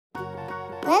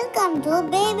Welcome to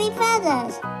Baby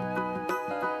Feathers.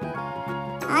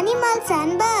 Animals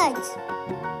and birds.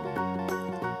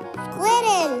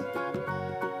 Squirrel.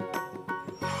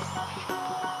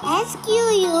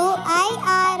 Squirrel.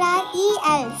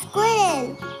 Squirrel.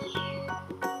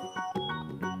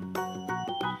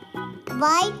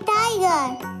 White tiger.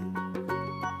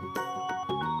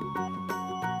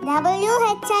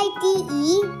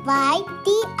 WHITE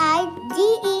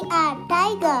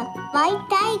tiger. White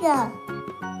tiger.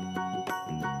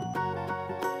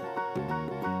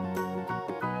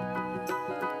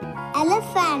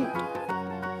 Elephant.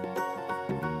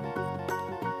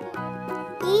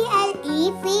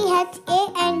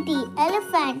 ELEPHANT.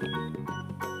 Elephant.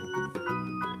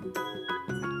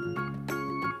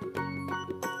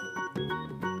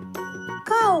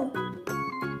 Cow.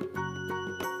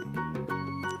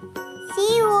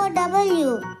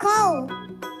 COW. Cow.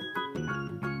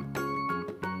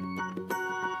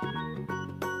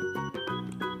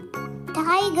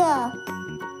 Tiger.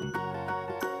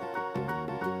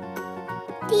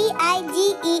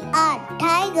 TIGER.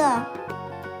 Tiger.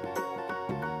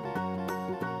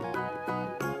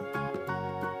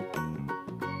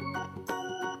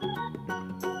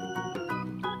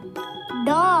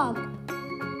 Dog.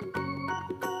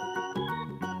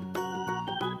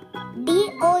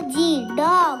 DOG.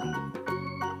 Dog.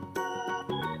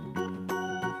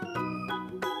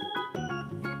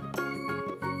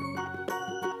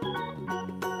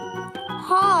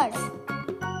 Horse.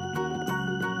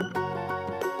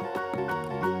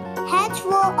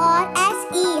 HORSE.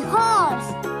 Horse.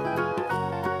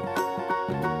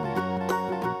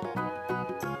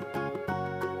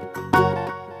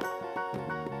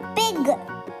 Pig.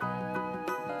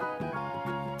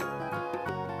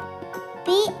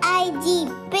 PIG.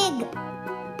 Pig.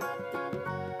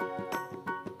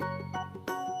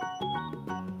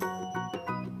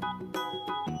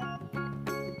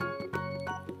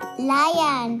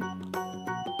 Lion.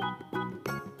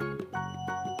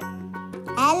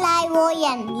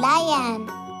 LION. Lion.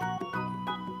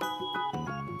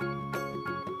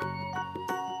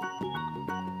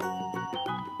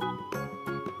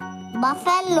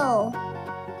 Buffalo.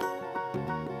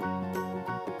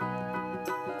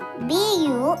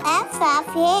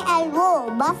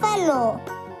 BUFFALO. Buffalo.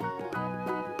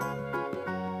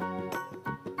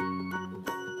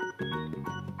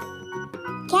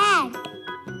 Cat.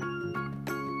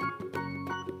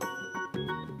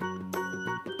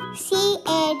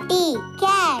 CAT.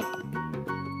 Cat.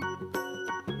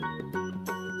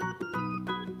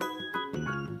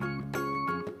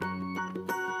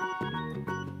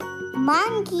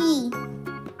 Monkey.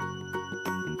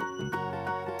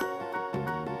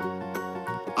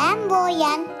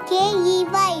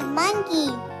 MONKEY. Monkey.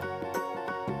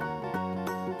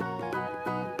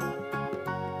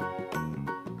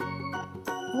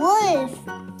 Wolf.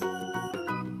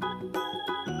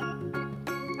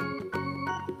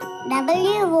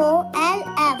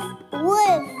 WOLF.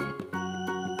 Wolf.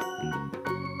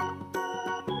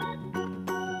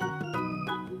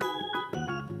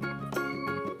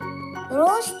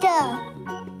 Rooster.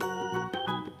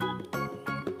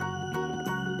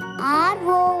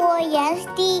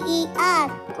 ROOSTER.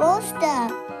 Rooster.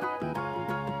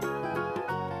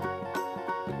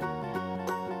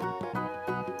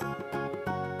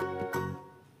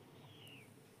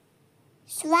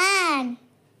 Swan.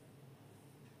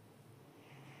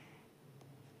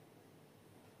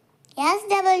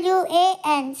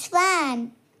 SWAN.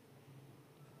 Swan.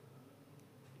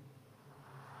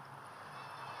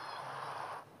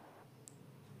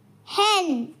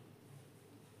 Hen.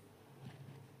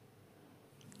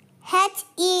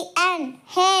 HEN.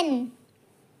 Hen.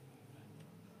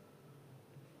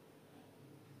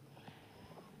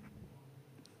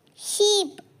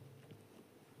 Sheep.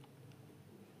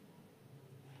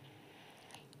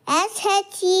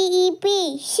 SHEEP.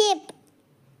 Sheep.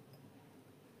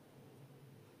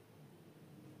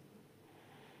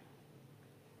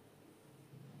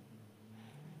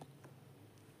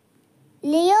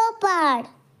 Leopard.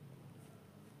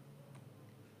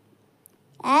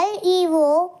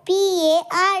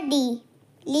 LEOPARD.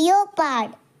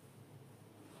 Leopard.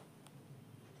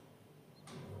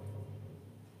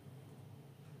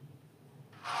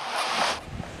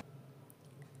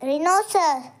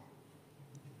 Rhinoceros.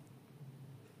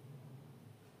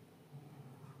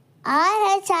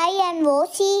 RHINOCEROS.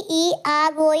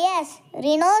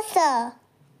 Rhinoceros.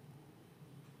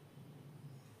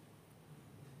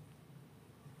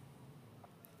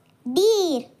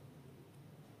 Deer.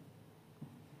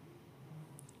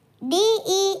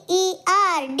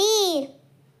 DEER. Deer.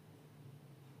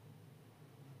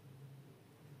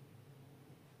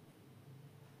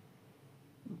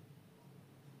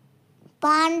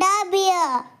 Panda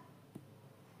bear.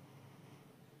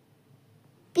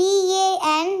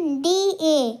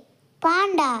 Panda.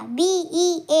 Panda.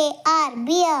 Bear.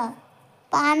 Bear.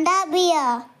 Panda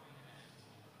bear.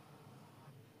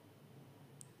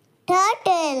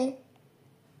 Turtle.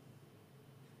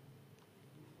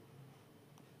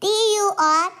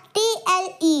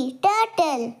 Turtle.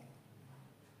 Turtle.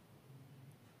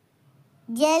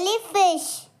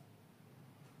 Jellyfish.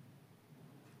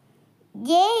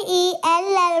 Jelly.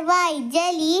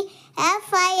 Jelly.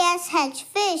 Fish.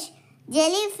 Fish.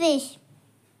 Jellyfish.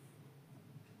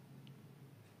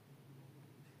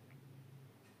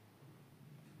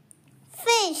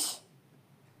 Fish.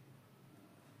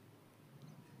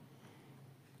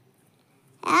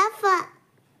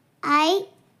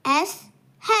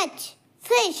 Fish.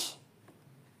 Fish.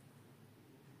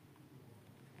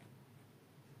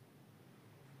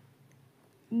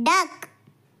 Duck.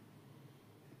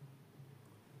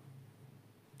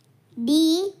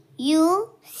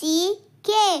 Duck.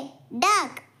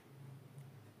 Duck.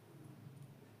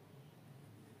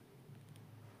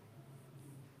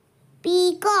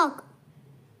 Peacock.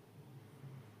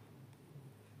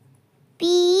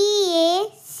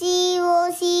 Peacock.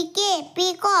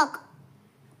 Peacock.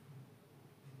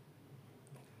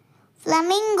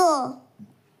 Flamingo.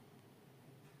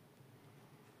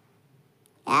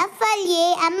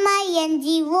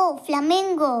 Flamingo.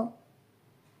 Flamingo.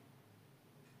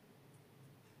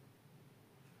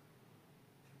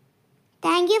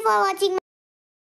 Thank you for watching.